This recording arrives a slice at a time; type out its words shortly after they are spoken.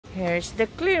Here's the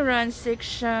clearance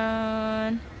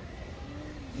section.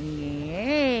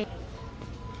 Yay!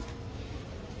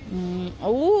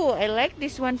 Oh, I like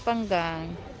this one,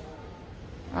 Panggang.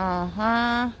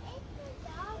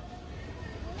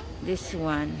 This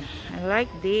one. I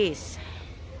like this.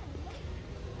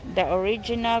 The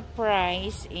original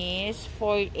price is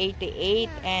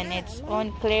 $4.88 and it's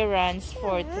on clearance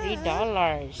for $3.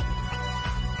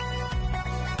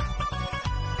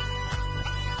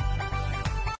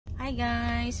 Hi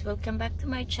guys! Welcome back to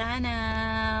my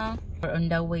channel. We're on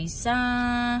the way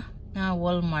sa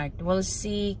Walmart. We'll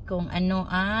see kung ano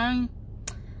ang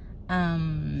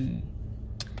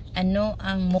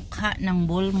mukha ng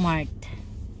Walmart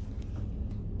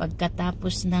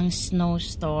pagkatapos ng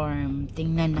snowstorm.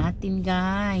 Tingnan natin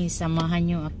guys. Samahan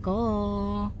nyo ako.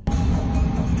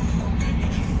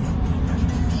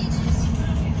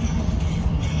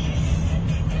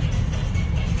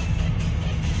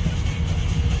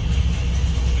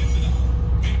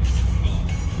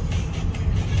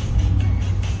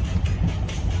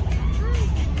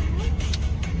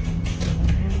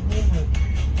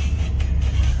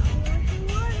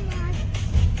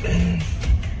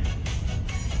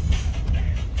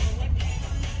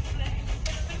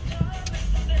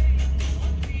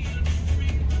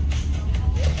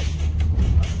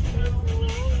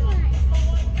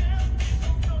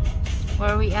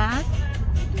 Where are we at?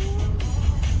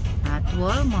 At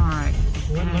Walmart.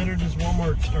 What letter does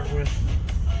Walmart start with?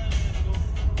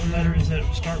 What letter does that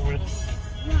start with?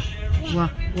 What?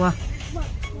 What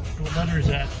letter is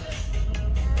that?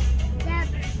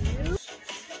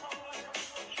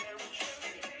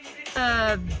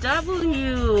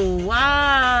 W.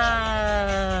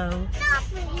 Wow.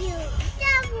 W.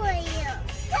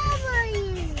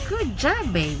 Good job,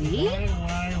 baby.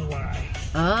 Why?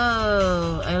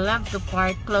 Oh, I love to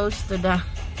park close to the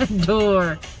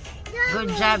door.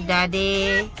 Good job,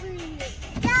 Daddy.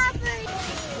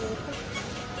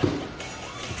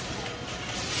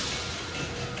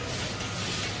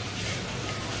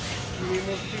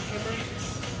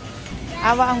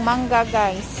 Awa ang mangga,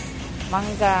 guys.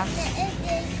 Mangga.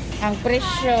 Ang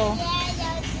presyo.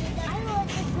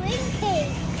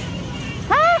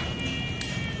 Ha?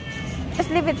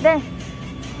 Just leave it there.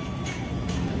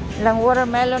 Lang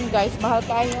watermelon, guys. Mahal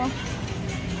kayo.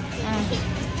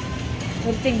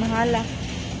 Kunting mahala.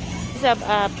 Some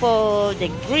apple,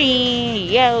 the green,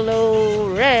 yellow,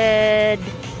 red.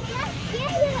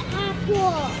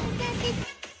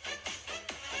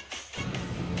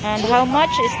 And how much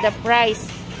is the price?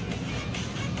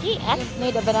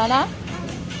 Need a banana?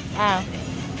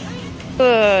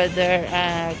 Good. There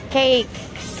are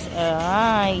cakes.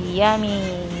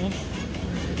 Yummy.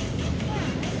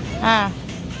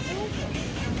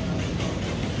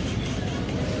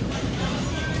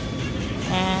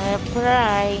 And the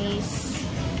price.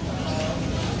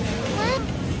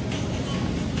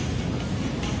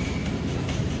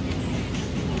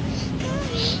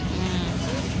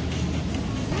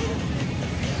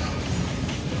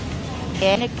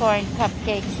 Unicorn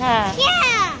cupcakes, huh?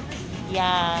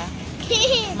 Yeah.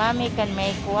 Mommy can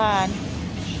make one.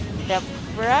 The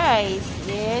price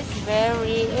is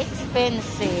very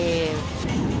expensive.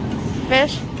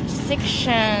 Fish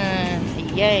section.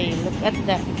 Yay, look at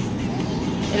that.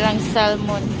 Ilang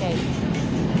salmon, guys.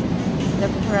 The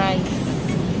price.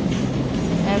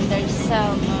 And there's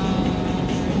salmon.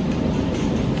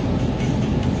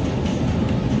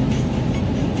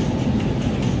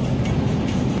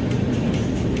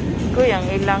 Kuya,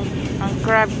 ang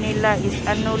crab nila is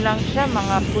ano lang siya,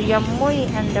 mga kuyamoy,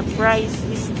 and the price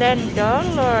is $10.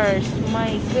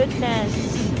 My goodness.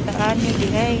 Taan nyo di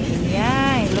ay.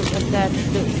 Yay, look at that.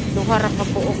 Duhara ka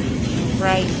po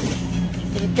price.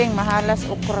 Ito yung mahalas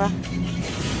okra.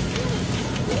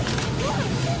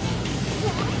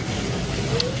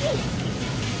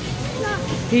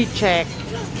 He check.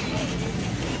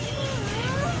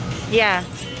 Yeah.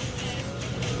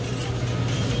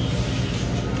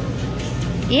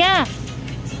 Yeah.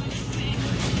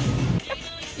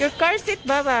 Your car seat,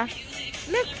 Baba.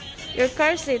 Look, your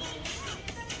car seat.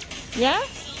 Yeah?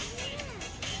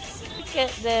 Look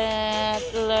at that.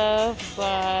 Love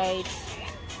bites.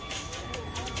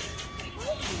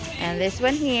 And this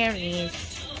one here is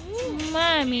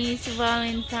Mommy's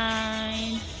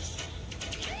Valentine.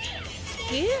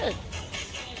 Cute.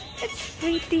 It's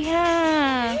pretty,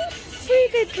 huh?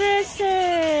 Pretty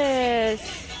dresses.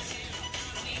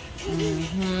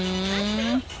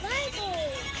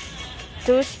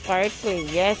 Too sparkly.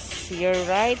 Yes, you're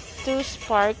right. Too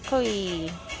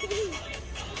sparkly.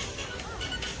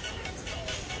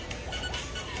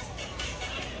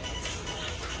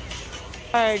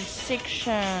 Card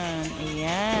section.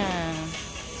 Ayan.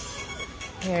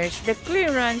 Here's the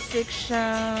clearance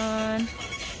section.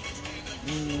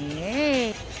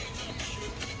 Yay!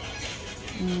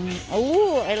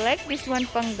 Oh, I like this one,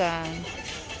 Panggang.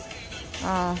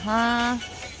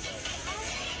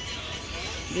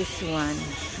 This one.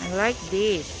 I like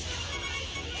this.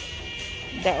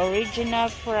 The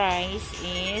original price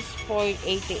is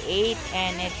 $4.88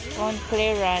 and it's on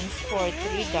clearance for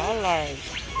 $3.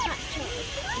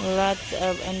 Lots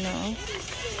of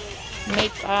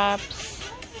makeups.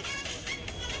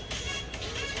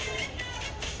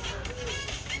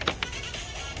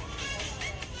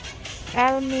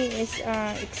 Almi is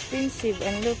expensive,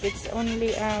 and look, it's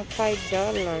only $5.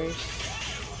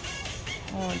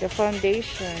 Oh, the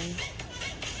foundation.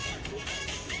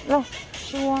 Oh,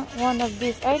 she want one of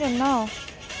these. I don't know.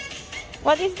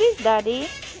 What is this, Daddy?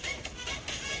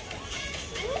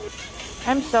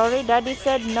 I'm sorry, Daddy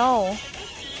said no.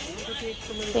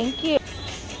 Thank you.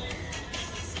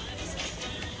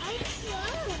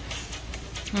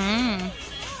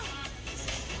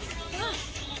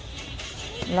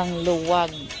 Lang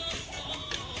luwag.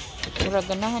 Pura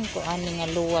ganahan ko ani nga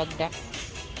luwag da.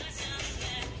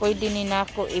 Pwede ni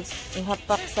nako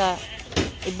ihapak sa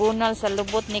ibunal sa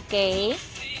lubot ni Kay.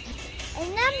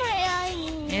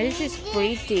 Yeah, this is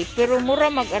pretty. Pero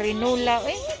mura mag-arinola.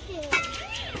 Eh.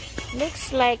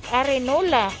 Looks like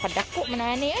arinola. Kadako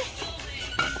man ani eh.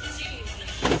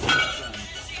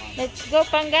 Let's go,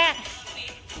 Pangga.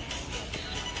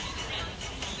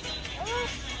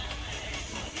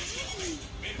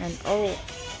 And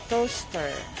toaster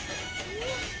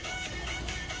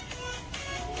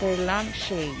for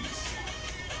lampshades.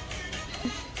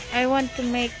 I want to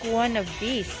make one of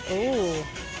these. Oh,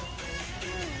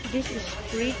 this is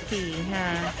pretty,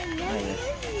 huh?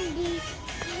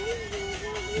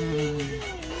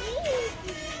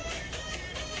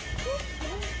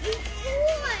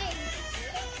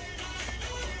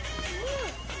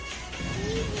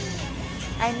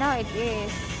 I know it is.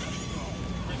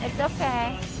 It's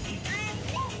okay.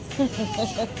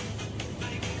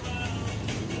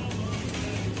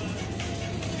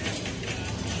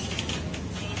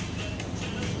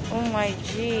 Oh my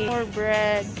gee, more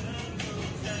bread.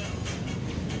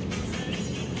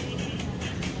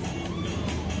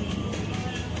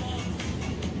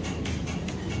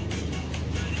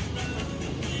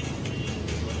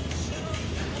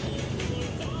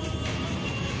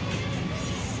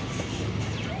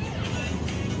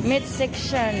 Meat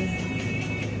section.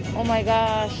 Oh my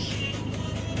gosh,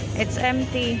 it's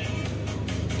empty.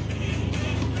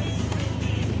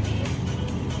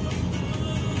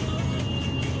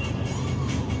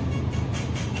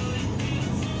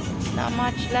 It's not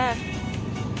much left.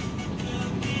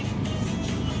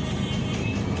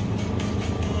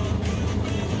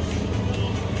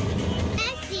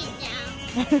 Empty now.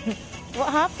 What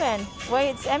happened?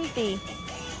 Why it's empty?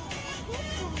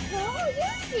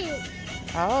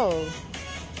 Oh.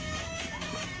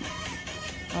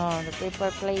 Oh, the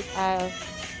paper plate aisle.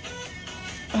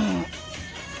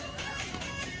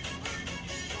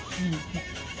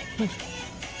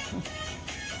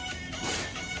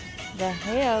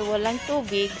 Dahil walang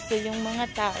tubig, so yung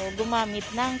mga tao gumamit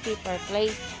ng paper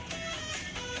plate.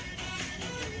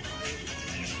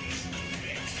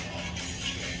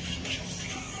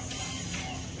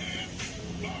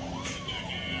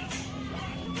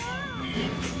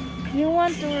 You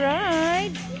want to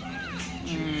ride?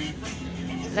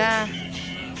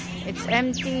 It's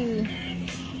empty.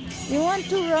 You want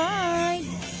to ride?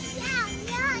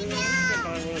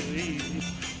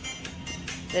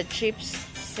 The chips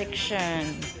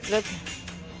section. Look.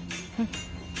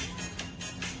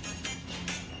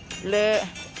 Look.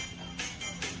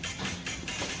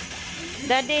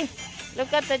 Daddy,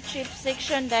 look at the chips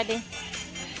section, Daddy.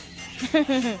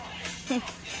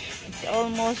 It's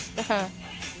almost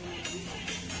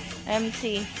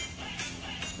empty.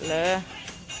 Look.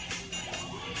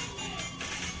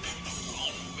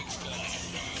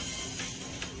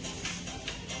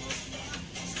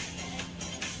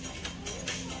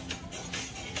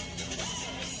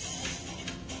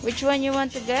 Which one you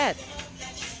want to get?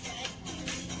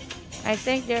 I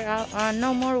think there are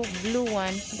no more blue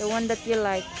one. The one that you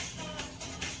like.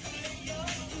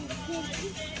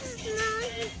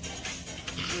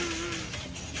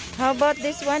 How about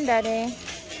this one, Daddy?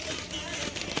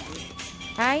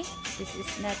 Hi? This is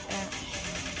not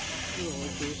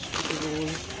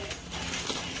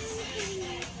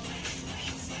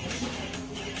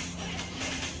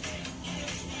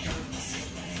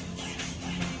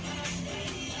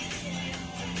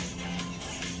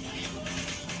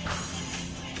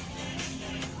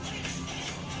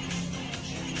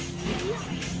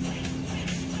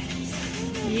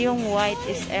Yung white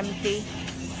is empty.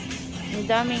 Ang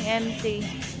daming empty.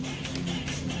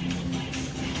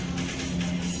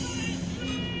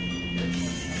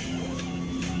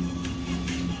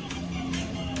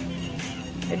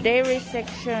 The dairy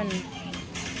section.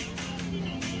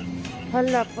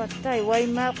 Hala, patay. Why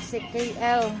milk si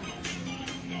KL?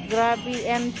 Grabe,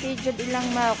 empty. Jud ilang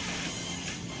milk.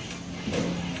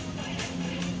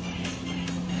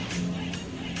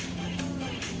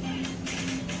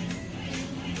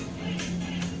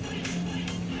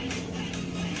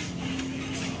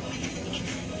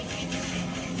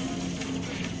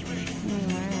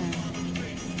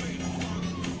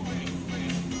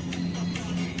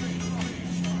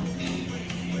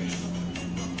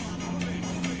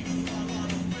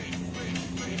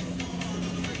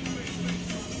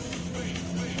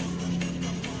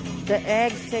 The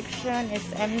egg section is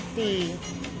empty.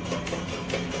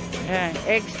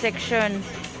 Egg section.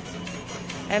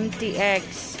 Empty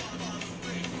eggs.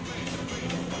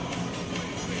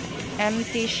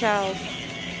 Empty shelf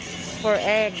for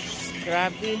eggs.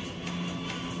 Grabe.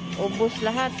 Ubus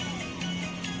lahat.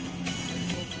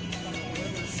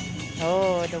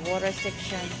 Oh, the water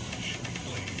section.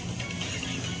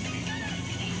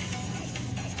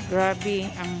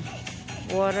 Grabe. Ang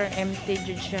water empty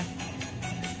dyan siya.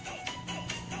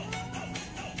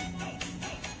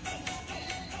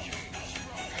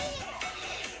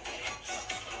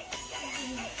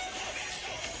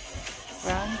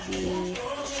 Ground beef,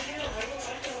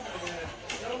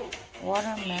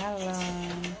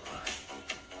 watermelon,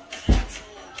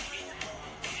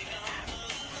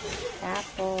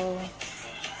 apple,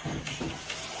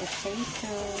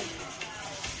 potato,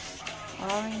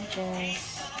 oranges,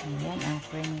 and yan ang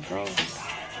Pringles,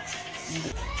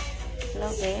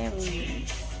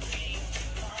 strawberries,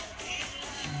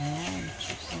 and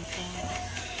chips and fries,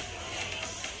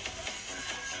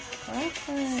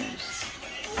 crackers.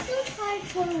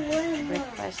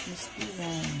 Breakfast ni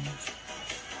Steven.